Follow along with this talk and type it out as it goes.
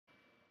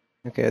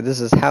Okay, this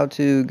is how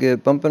to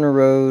get Bump in the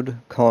Road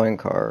calling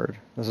card.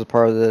 This is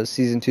part of the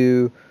Season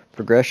 2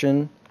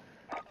 progression.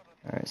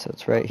 Alright, so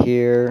it's right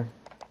here.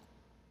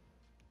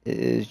 It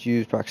is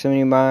use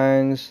proximity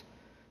mines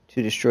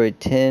to destroy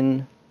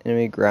 10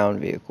 enemy ground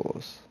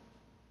vehicles.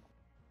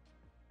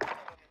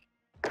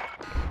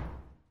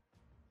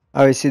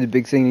 Obviously the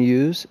big thing to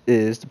use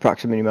is the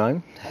proximity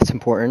mine. That's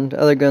important.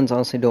 Other guns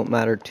honestly don't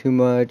matter too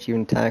much,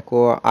 even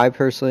tactical. I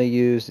personally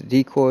use the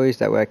decoys,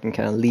 that way I can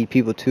kind of lead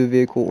people to a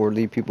vehicle or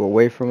lead people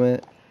away from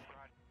it.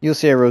 You'll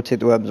see I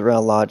rotate the weapons around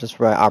a lot just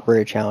for my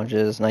operator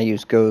challenges, and I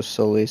use ghosts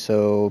solely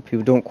so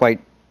people don't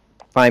quite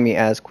find me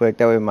as quick.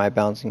 That way my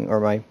bouncing or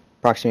my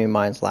proximity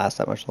mines last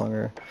that much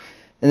longer.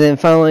 And then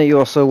finally, you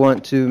also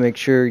want to make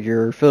sure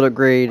your field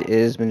upgrade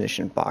is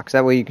munition box.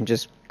 That way you can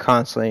just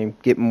constantly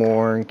get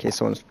more in case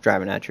someone's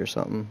driving at you or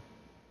something.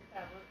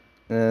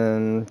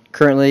 And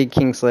currently,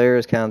 Kingslayer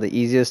is kind of the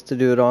easiest to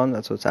do it on.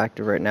 That's what's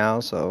active right now,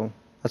 so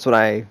that's what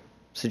I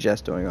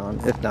suggest doing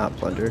on, if not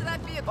Plunder.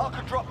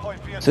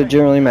 So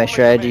generally my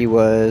strategy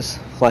was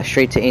fly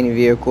straight to any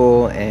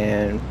vehicle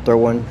and throw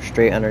one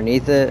straight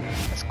underneath it,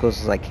 as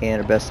close as I can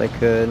or best I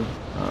could.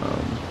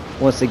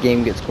 Once the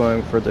game gets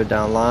going further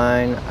down the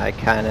line, I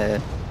kind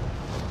of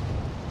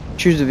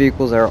choose the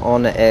vehicles that are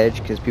on the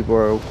edge, because people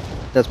are,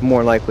 that's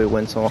more likely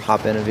when someone will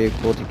hop in a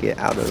vehicle to get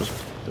out of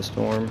the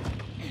storm.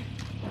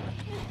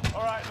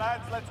 Alright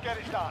lads, let's get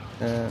it done.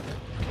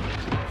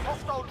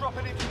 Hostile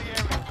dropping into the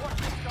area. Watch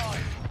the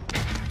skies.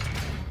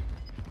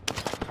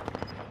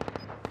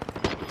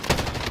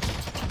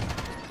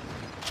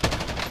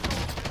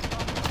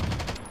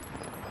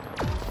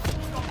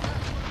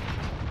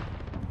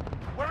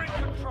 We're in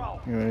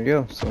control. There we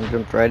go. Someone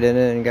jumped right in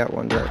it and got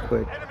one that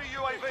quick. Enemy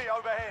UAV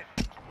overhead.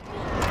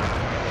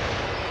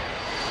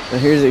 So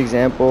here's an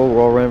example.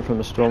 We're all running from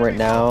the storm right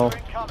now.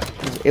 I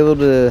was able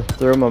to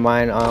throw my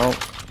mine out,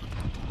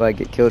 but I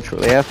get killed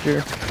shortly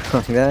after,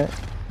 like that.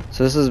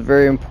 So this is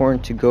very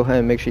important to go ahead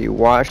and make sure you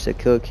watch the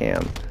kill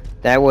cam.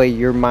 That way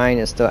your mine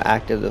is still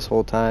active this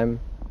whole time,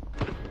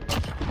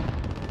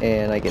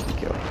 and I get the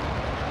kill.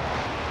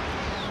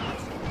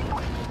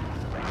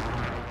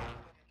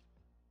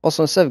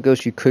 Also, instead of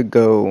ghost, you could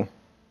go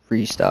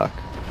restock.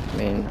 I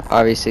mean,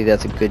 obviously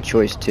that's a good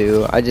choice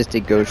too. I just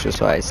did ghost just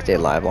so I stay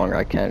alive longer.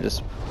 I kind of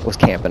just was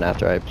camping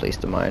after I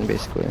placed the mine,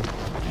 basically.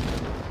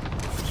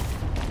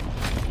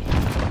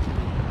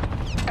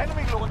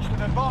 Enemy launched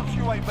an advanced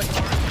UAV.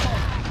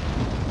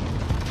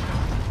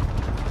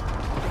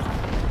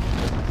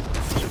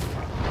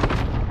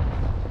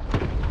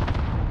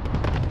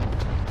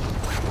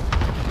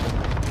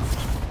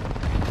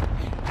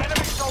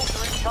 Enemy soldier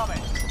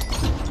incoming.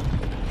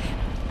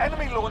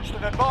 Enemy launched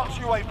an advanced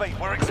UAV.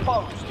 We're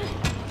exposed.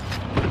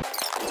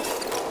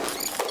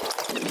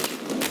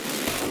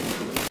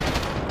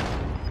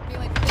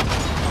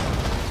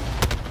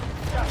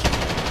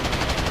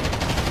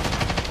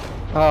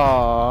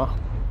 Aww.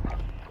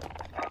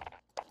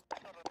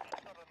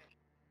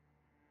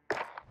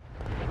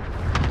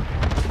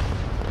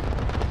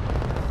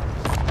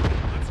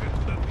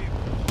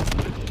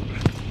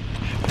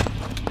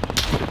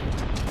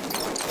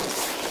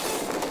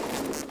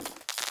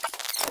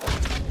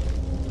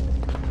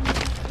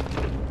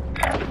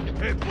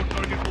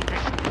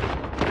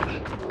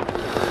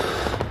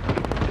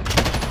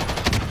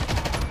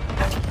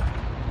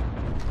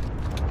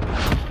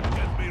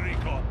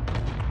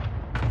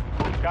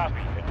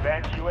 Copy.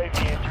 Advanced UAV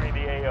entering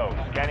the AO.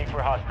 Scanning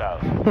for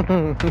hostiles.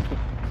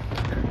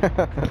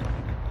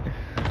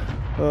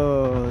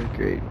 Oh,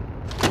 great.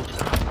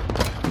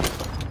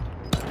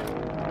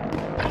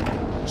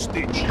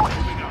 Stitch.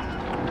 Moving out.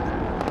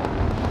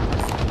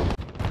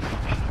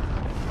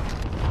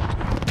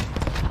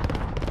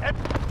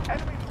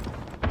 Enemy.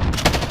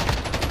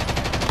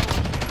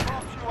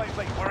 Advanced UAV.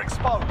 We're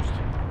exposed.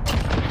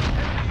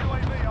 Enemy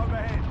UAV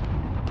overhead.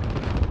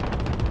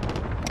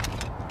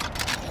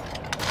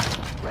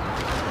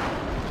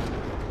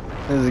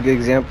 This is a good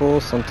example.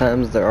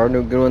 Sometimes there are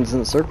no good ones in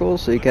the circle,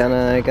 so you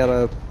kinda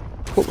gotta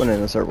put one in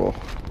the circle.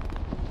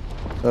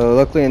 So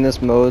luckily in this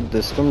mode,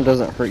 the storm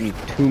doesn't hurt you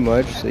too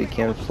much, so you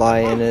can fly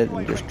in it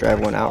and just drive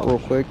one out real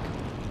quick.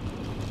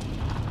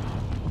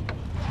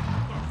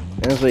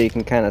 And this way you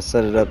can kind of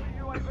set it up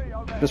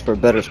just for a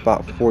better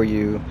spot for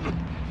you.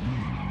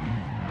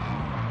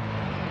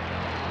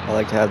 I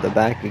like to have the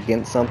back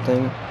against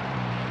something,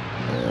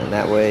 and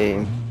that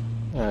way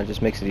it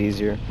just makes it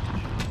easier.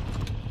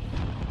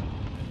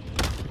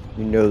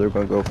 You know they're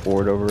going to go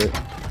forward over it.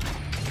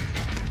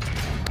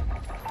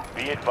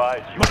 Be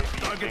advised,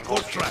 UAV single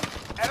track.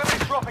 Enemy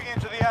dropping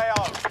into the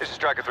AO. This is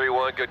Tracker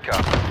 3-1, good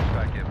copy.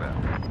 Back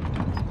inbound.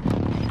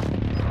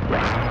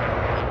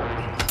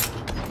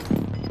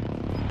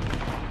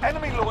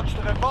 Enemy launched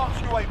an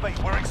advanced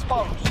UAV. We're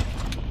exposed.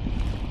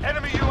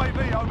 Enemy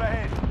UAV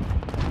overhead.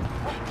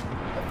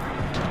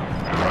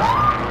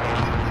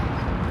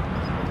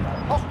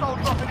 Hostile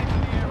dropping into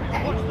the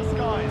area. Watch the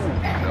skies.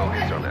 No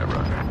hits on that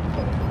run.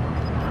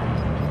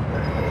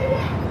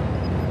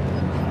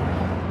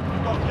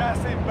 Got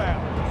gas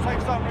inbound.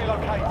 Safe zone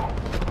relocated.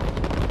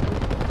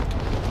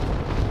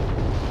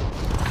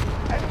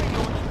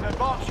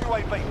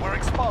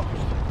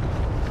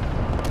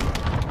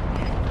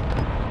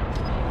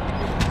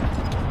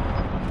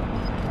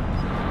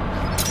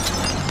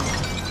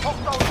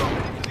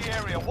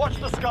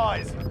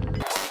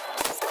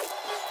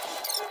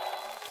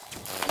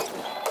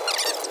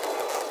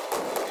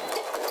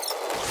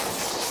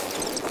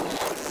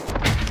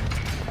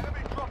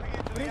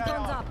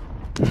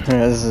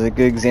 This is a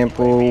good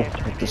example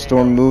of the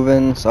storm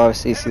moving. So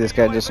obviously you see this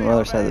guy just on the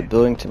other side of the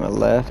building to my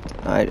left.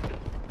 I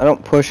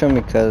don't push him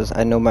because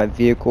I know my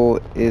vehicle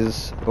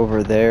is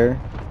over there.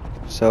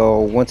 So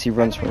once he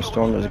runs from a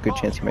storm, there's a good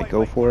chance he might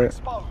go for it.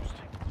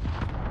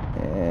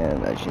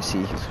 And as you see,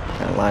 he's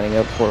kind of lining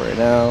up for it right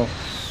now.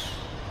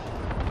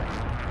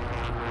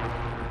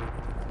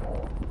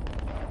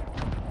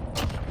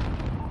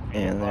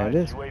 And there it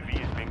is.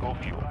 UAV is bingo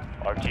fuel.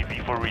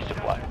 RTB for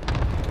resupply.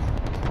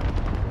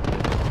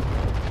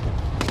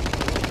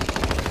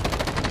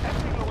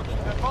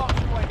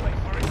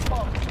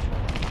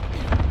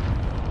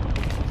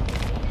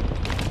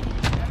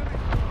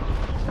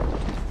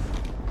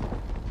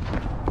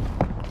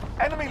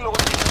 Enemy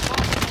launching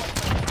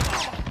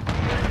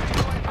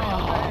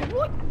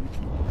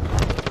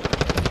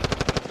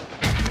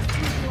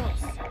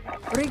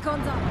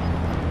Recon's up.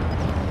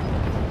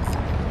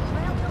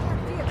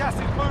 gas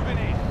is moving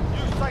in.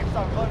 New safe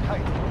zone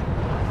located.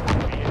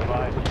 Be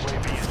advised,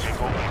 UAV is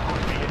bingo fuel.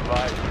 Be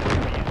advised,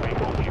 UAV is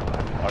bingo fuel.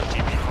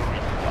 RTB for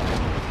resupply.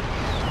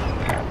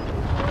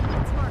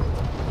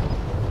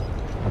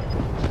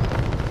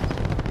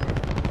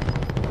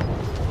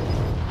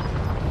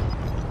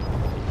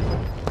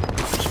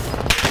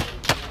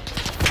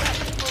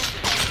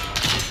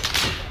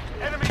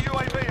 Enemy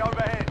UAV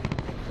overhead.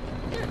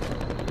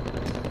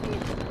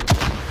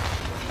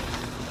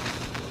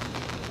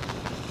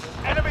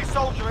 Enemy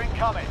soldier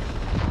incoming.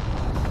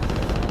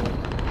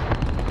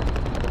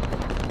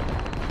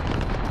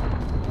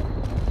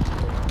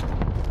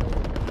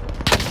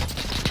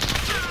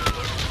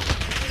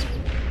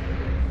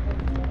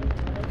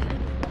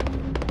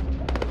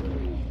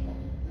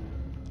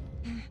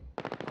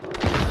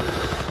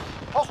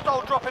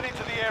 Hostile dropping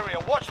into the area.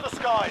 Watch the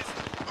skies.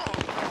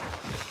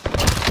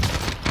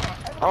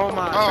 Oh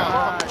my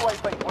god.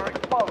 UAV, we're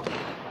exposed.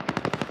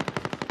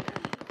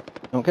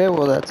 Okay,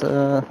 well that's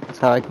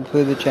how I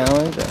conclude the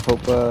challenge. I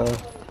hope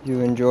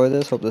you enjoy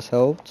this. Hope this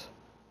helped.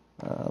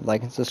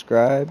 Like and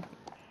subscribe.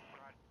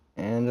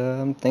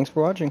 And thanks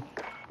for watching.